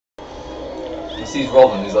he sees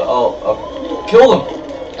Robin, he's like, oh, kill them!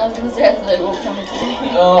 I was gonna say they all coming to me.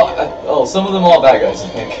 Oh, some of them are bad guys, I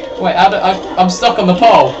think. Wait, I'm stuck on the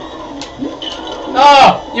pole.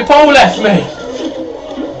 Ah, your pole left me.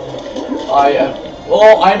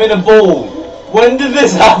 I'm in a ball. When did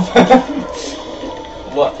this happen?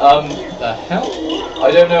 What? The hell?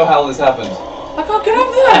 I don't know how this happened. I can't get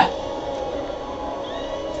up there.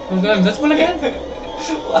 I'm going invisible again.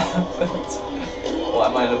 What happened? Why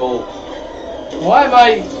am I in a ball? Why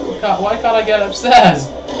can't I get upstairs?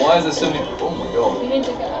 Why is there so many? Oh my god. You need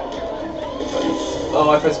to get up. Oh,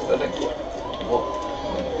 I pressed. I think. What?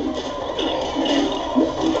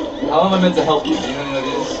 How am I meant to help you? Do you have any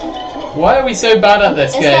ideas? Why are we so bad at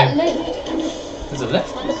this It's game? that lift. There's a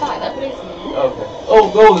lift. On the back, that blue thing. Oh, okay.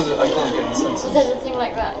 I can't get the sensors. There's a thing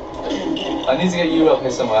like that. I need to get you up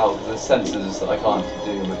here somewhere else because there's sensors that I can't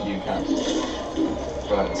do, but you can.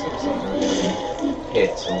 Right, let's go for something really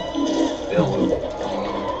hit or build.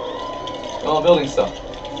 Oh, building stuff.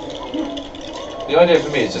 The idea for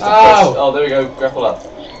me is just to press. Oh, there we go. Grapple up.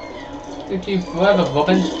 Thank you forever,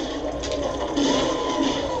 Robin.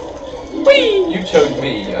 Whee! You choked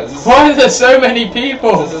me. Why are there so many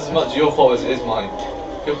people? This is as much your fault as it is mine.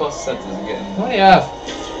 Go past the sensors and get in. What do you have?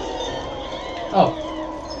 Oh.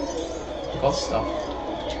 I got stuff.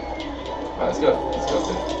 Right, let's go. Let's go.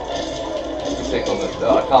 Let's take on the.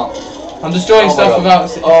 I can't. I'm destroying stuff without.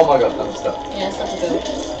 Oh my god, I'm stuck. Yeah, stuff to build.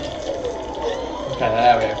 Okay,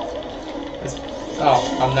 there we go.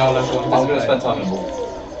 I'm now level on. I'm gonna spend time in the ball.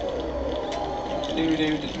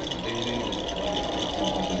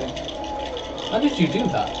 How did you do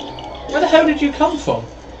that? Where the hell did you come from?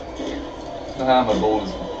 My ball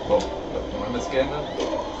is. Well, am I missing game now?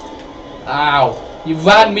 Ow! You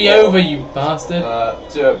ran me over, you bastard!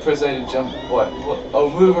 Press A to jump. What? Oh,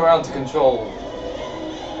 move around to control.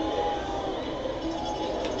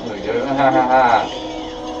 There we go. Ha ha ha.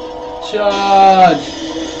 Charge!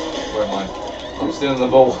 Where am I? I'm still in the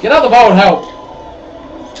ball. Get out the ball and help!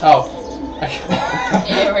 Oh.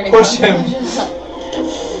 Yeah, really Push him!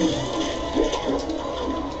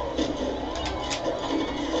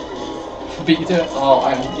 Beat you to it. Oh,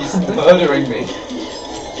 he's murdering me.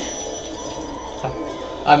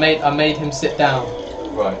 I made him sit down.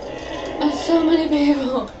 Right. There's so many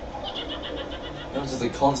people. It was just a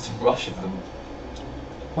constant rush of them.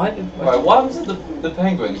 Why was it the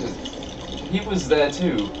penguin? Because he was there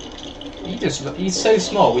too. He's so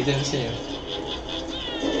small we didn't see him.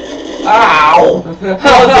 Ow! What the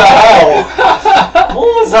hell?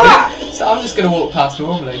 What was that? So I'm just gonna walk past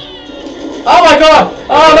normally. Oh my god!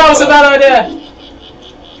 Oh, that was a bad idea!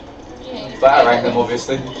 Batarang them,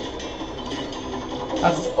 obviously.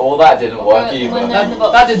 Well, that didn't work either.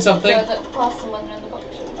 That did something.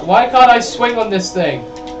 Why can't I swing on this thing?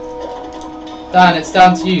 Dan, it's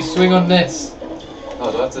down to you. Swing on this.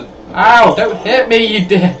 Oh, do I have to... Ow! Don't hit me, you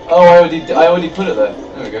dick! Oh, I already put it there.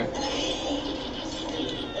 There we go.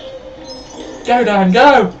 Go, Dan,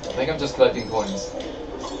 go! I think I'm just collecting coins.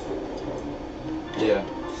 Yeah.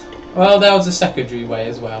 Well, there was a secondary way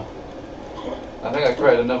as well. I think I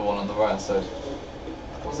created another one on the right side.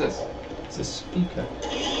 What's this? It's a speaker.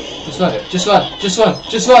 Just one, just one, just one,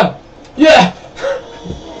 just one! Yeah!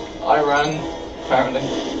 I ran, apparently.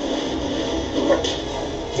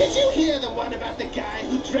 Did you hear the one about the guy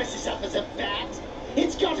who dresses up as a bat?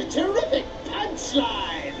 It's got a terrific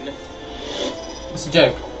punchline! It's a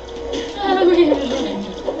joke. Oh,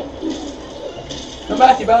 Come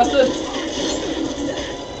back, you bastard!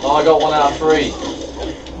 Oh, I got 1 out of 3.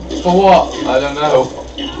 For what? I don't know.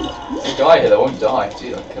 There's a guy here that won't die.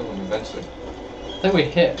 Gee, I'll kill him eventually. I think we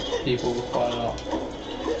hit people quite a lot.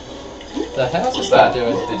 The hell's What's this guy that?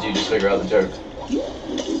 doing? Did you just figure out the joke?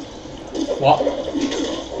 What?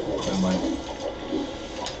 Never mind.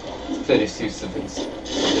 Clearly two siblings.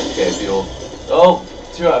 Just get the all. Oh,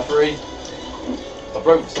 2 out of 3. I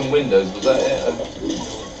broke some windows. Was that it?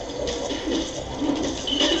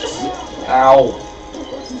 Ow!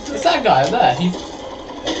 It's that guy up there. He's...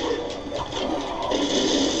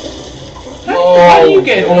 Oh, How do you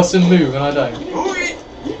get an awesome move and I don't?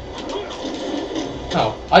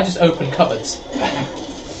 Oh, I just opened cupboards.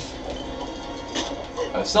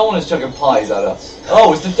 Someone is chucking pies at us.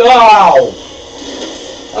 Oh, it's the Ow!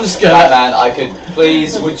 I'm just gonna... Batman, I could...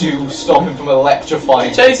 Please, would you stop him from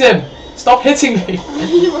electrifying? Chase him! Stop hitting me!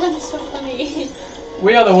 You run so funny.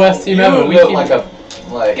 We are the worst team You ever. We look keep... like a...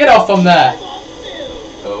 Like... Get off from there!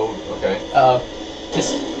 Oh, okay.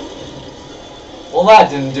 Just... Well, that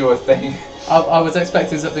didn't do a thing. I was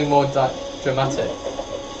expecting something more dramatic.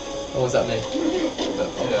 Or was that me?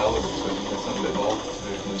 Yeah, I was expecting something a bit more to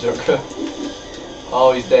do from the Joker.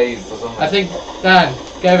 Oh, he's dazed or something. I think... Dan,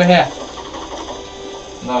 get over here.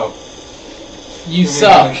 No. You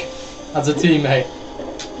suck as a teammate.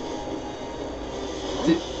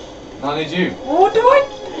 No, I need you. What do I?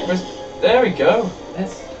 There we go.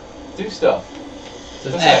 Yes. Do stuff. So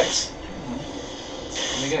Press X.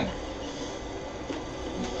 And again.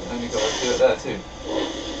 And then you got to do it there too.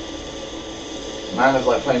 Man is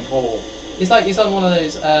like playing pool. It's like he's on one of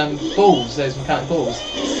those balls, those mechanic balls.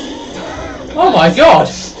 Oh my god!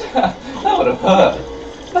 That would have hurt.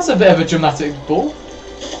 That's a bit of a dramatic ball.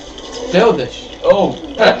 It's buildish. Oh!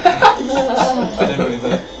 I didn't really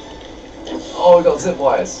know. Oh, we got zip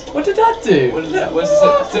wires. What did that do? What is that? Where's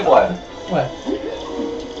the zip wire? Where?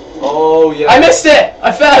 Oh, yeah. I missed it!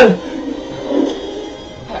 I fell!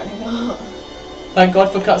 Apparently not. Thank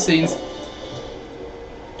God for cutscenes.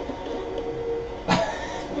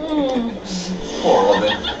 Poor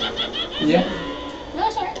Robin. Yeah. No,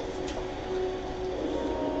 it's alright.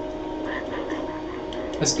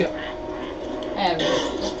 Let's go.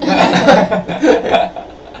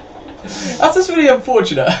 That's just really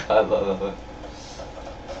unfortunate. I love that.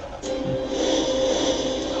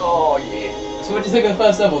 Oh, yeah. So what do you think of the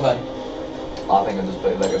first level then? I think I just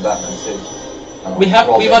played Lego Batman too. Oh,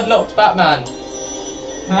 We've unlocked Batman.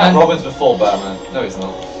 And- Robin's before Batman. No, he's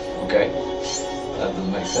not. Okay. That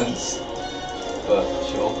doesn't make sense. But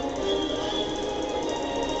sure.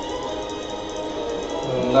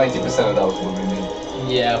 90% of that was probably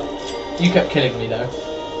me. Yeah. You kept killing me though.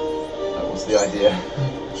 That was the idea.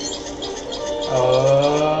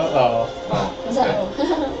 Oh. Oh, Was okay.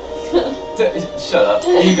 that Shut up.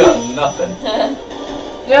 You got nothing.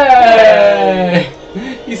 Yay!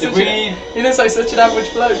 He looks like such an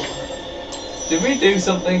average bloke. Did we do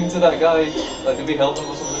something to that guy? Like, did we help him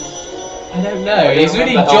or something? I don't know. I don't He's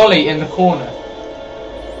really remember jolly in the corner.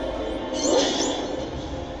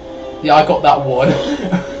 Yeah, I got that one.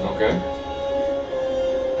 Okay.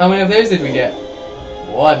 How many of those did we get?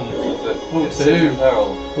 One. But it's two. in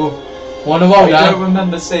peril. Ooh. One of all I now. don't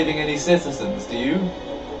remember saving any citizens, do you?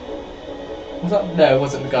 Was that? No, it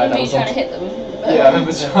wasn't the guy that me was trying on. to hit them. Yeah, I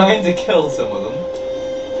remember trying to kill some of them.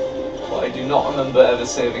 But I do not remember ever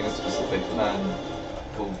saving a specific man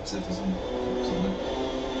called citizen or something.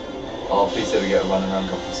 Oh, please say we get a run around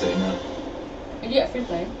Gotham City now. You get free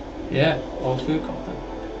play. Yeah, old food content.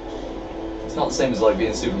 It's not the same as like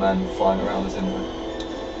being Superman flying around this anyway.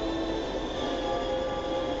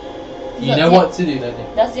 You know what to do, don't you?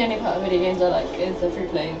 That's the only part of video games I like, is the free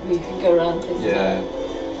play where you can go around places. Yeah.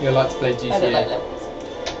 You like to play GTA. I don't like levels.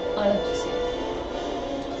 I like to see.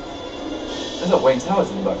 There's that Wayne Towers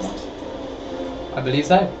in the background. I believe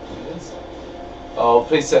so. It is. Oh,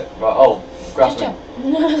 please sit. Right, oh, grab Just me. jump.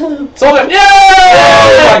 No. Solve it! Oh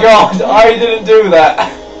Yeah! my god, I didn't do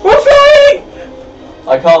that! We're flying!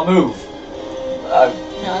 I can't move. No, I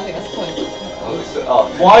think that's the point.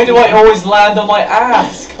 Oh, why do I always land on my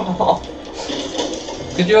ass? Come on.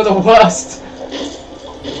 Because you're the worst.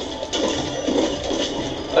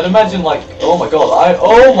 I'd imagine like, oh my god,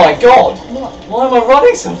 oh my god! What? Why am I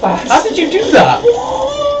running so fast? How did you do that?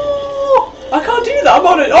 I can't do that, I'm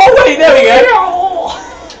on it. Oh wait, there we go.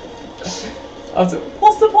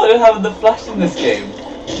 What's the point of having the flash in this game?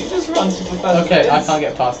 You just run super fast. Okay, I can't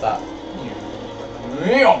get past that.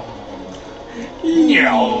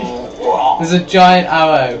 There's a giant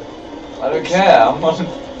arrow. I don't care, I'm running.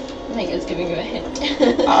 I think it's giving you a hint.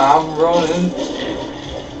 I'm running.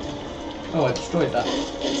 Oh, I destroyed that.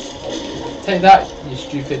 Take that, you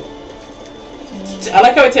stupid. I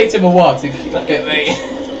like how it takes him a while to Look at me.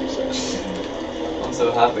 I'm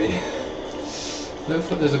so happy. Look,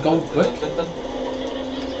 there's a gold book.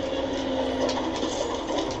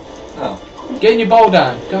 No, Get in your bowl,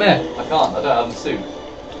 Dan. Come here. I can't, I don't have the suit.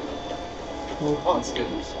 Oh, that's good.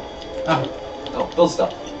 Ah, Oh, build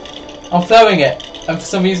stuff. I'm throwing it, and for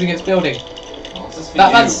some reason it's building. Oh, this is for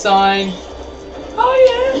Batman's you. sign. Oh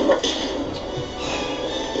yeah.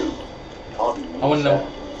 I want to know.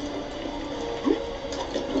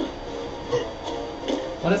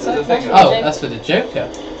 What is There's a that? thing Oh, over- that's for the Joker.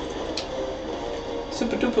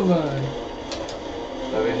 Super duper one.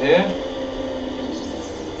 Over here.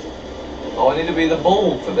 Oh, I need to be the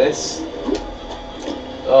ball for this.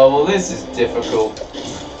 Oh, well, this is difficult.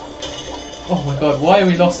 Oh my god, why are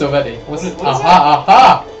we lost already? What's What is aha,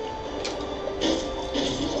 aha!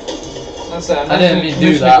 Let's say, I didn't imagine mean to do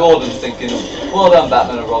Commissioner that. Gordon thinking, well done,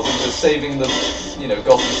 Batman and Robin, for saving the, you know,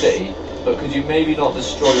 Gotham City, but could you maybe not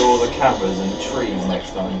destroy all the cameras and trees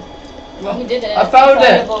next time? Well, he did it. I found He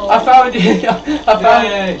it! found I found you! I found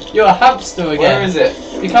Yay. You're a hamster again. Where is it?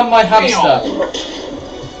 Become my hamster.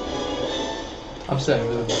 I'm so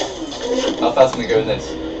invisible. How fast can we go in this?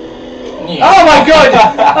 Oh my god!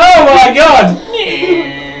 Oh my god!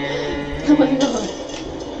 Oh my god.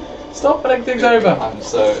 Stop putting things over.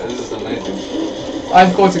 This is amazing.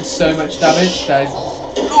 I'm causing so much damage. That is...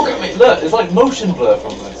 Look at me! Look, it's like motion blur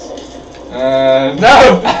from this.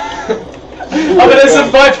 No! I'm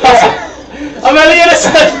innocent, bypass it! I'm only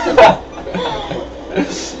innocent!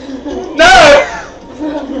 No!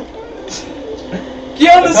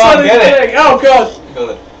 Get on the side of the thing! Oh god! Got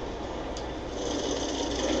it.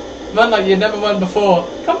 Run like you never won before.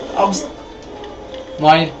 Come,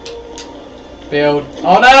 mine. Build.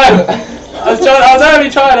 Oh no! I was only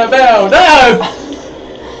trying to build. No!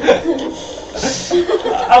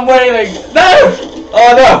 I'm waiting. No!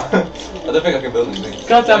 Oh no! I don't think I can build anything.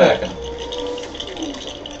 God damn it!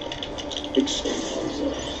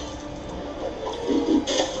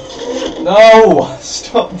 No!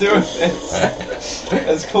 Stop doing this.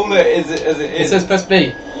 As cool as it is. It says press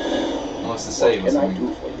B. Oh, it's the save or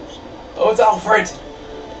something. Oh, it's Alfred!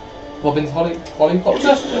 Robin's helicopter?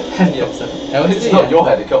 Helicopter. It's not your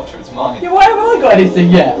helicopter, it's mine. Yeah, why haven't I got anything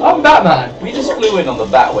yet? I'm Batman. We just flew in on the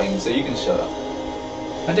Batwing, so you can shut up.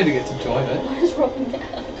 I didn't get to drive it. Why does Robin get a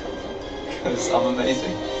helicopter? Because I'm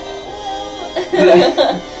amazing.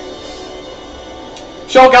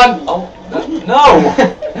 Shotgun! Oh, no!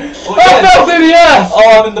 I fell through the earth!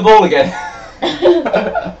 Oh, I'm in the ball again.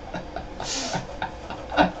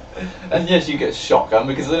 And yes, you get a shotgun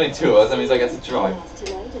because there's only two of us. That means I get to drive.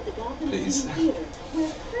 Please.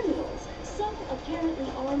 Where criminals, some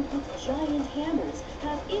apparently armed with giant hammers,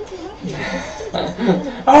 have interrupted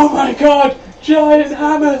the Oh my god! Giant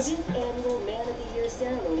hammers! This annual Man of the Year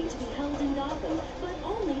ceremony to be held in Gotham, but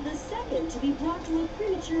only the second to be brought to a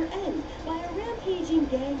premature end by a rampaging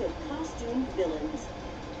gang of costumed villains.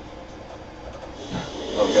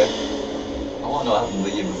 Okay. I want to know what happened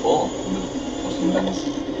the year before.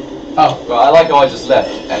 Oh. Right, I like how I just left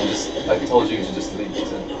and I told you to just leave.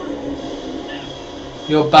 So.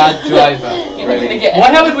 You're a bad driver. You're not gonna get Why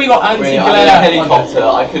haven't we got Really, anti-glare? I'm in a helicopter,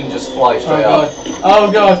 I couldn't just fly straight up. Oh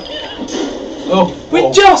god. Oh, We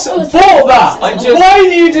whoa. just bought that! I just- Why do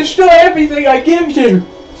you destroy everything I give you?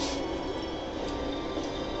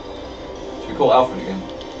 Should we call Alfred again?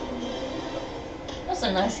 That's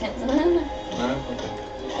a nice hint, isn't it? No? Okay.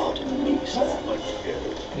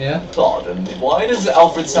 Yeah? Pardon me. Why does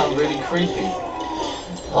Alfred sound really creepy?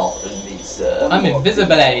 Pardon me, sir. I'm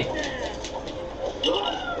invisible. I'm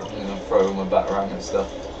gonna throw my batarang and stuff.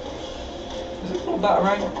 Is it called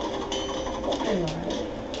batarang?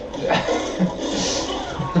 Yeah.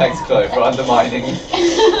 Thanks, Chloe, for undermining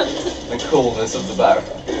the coolness of the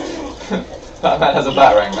batarang. Batman has a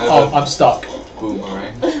batarang. Oh, I'm stuck.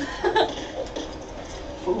 Boomerang.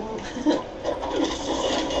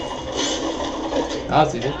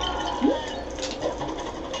 As you did.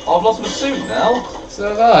 Oh, I've lost my suit now. So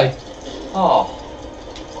have I. Oh.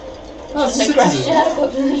 Oh, Just a crashed citizen.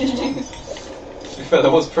 helicopter. To be fair,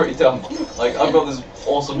 that was pretty dumb. Like, I've got this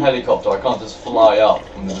awesome helicopter, I can't just fly up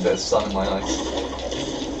when there's a bit of sun in my eyes.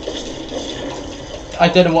 I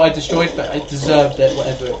don't know what I destroyed, but I deserved it,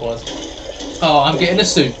 whatever it was. Oh, I'm getting a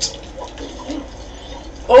suit.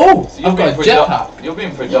 Oh, So I've got a jetpack. You're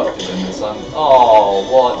being productive in this, Oh,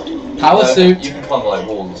 what? Power suit. You can climb like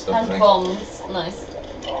walls and stuff, I And think. bombs. Nice.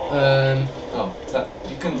 Oh,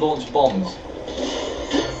 you can launch bombs.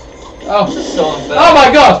 Oh. So unfair. Oh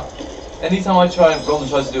my god! Anytime Robin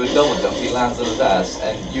tries to do a double jump, he lands on his ass,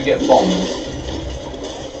 and you get bombs.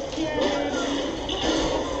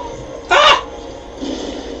 Ah!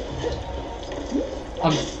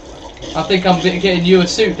 I think I'm getting you a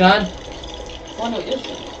suit, Dan. I wonder what you're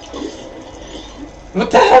doing. What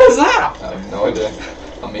the hell is that? I have no idea.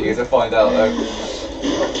 I'm eager to find out though.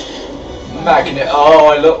 Magnet. Oh,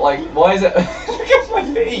 I look like. Why is it? Look at my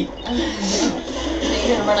feet.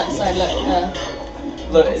 You're gonna run outside, look.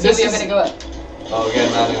 Look, See this if you're is. gonna go up. Oh,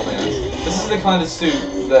 again, landing on my ass. This is the kind of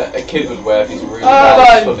suit that a kid would wear if he's really Oh, bad at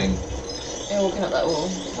right. swimming. You're walking up that wall.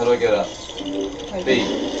 How do I get up? Right B.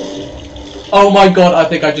 Oh my god, I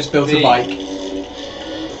think I just built a B. bike.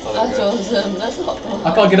 Oh, there we That's go. awesome. That's a hot dog.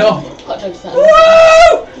 I can't get off. Hot dog stand.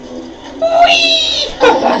 Woo! Whee!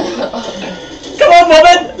 Come on,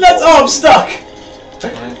 Robin! Let's. Oh, I'm stuck!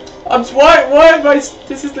 Right. Why am I.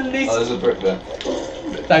 This is the least. Oh, there's a brick there.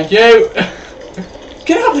 Thank you!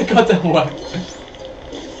 Get out of the goddamn way!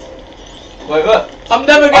 Wait, look! I'm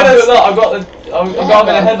never I've gonna. got him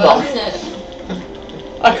in a headlock.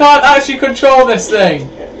 I can't actually control this thing!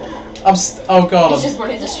 Oh god, He's just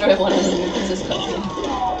probably destroyed one of them because it's got you.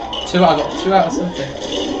 I got 2 out of something.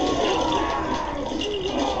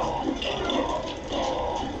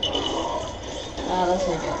 Ah, that's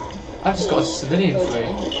really good. I've just got a civilian Go free.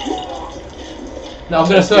 to me. No, I'm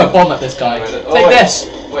gonna throw a bomb at this guy. Oh, Take wait. this!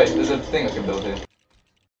 Wait, there's a thing I can build here.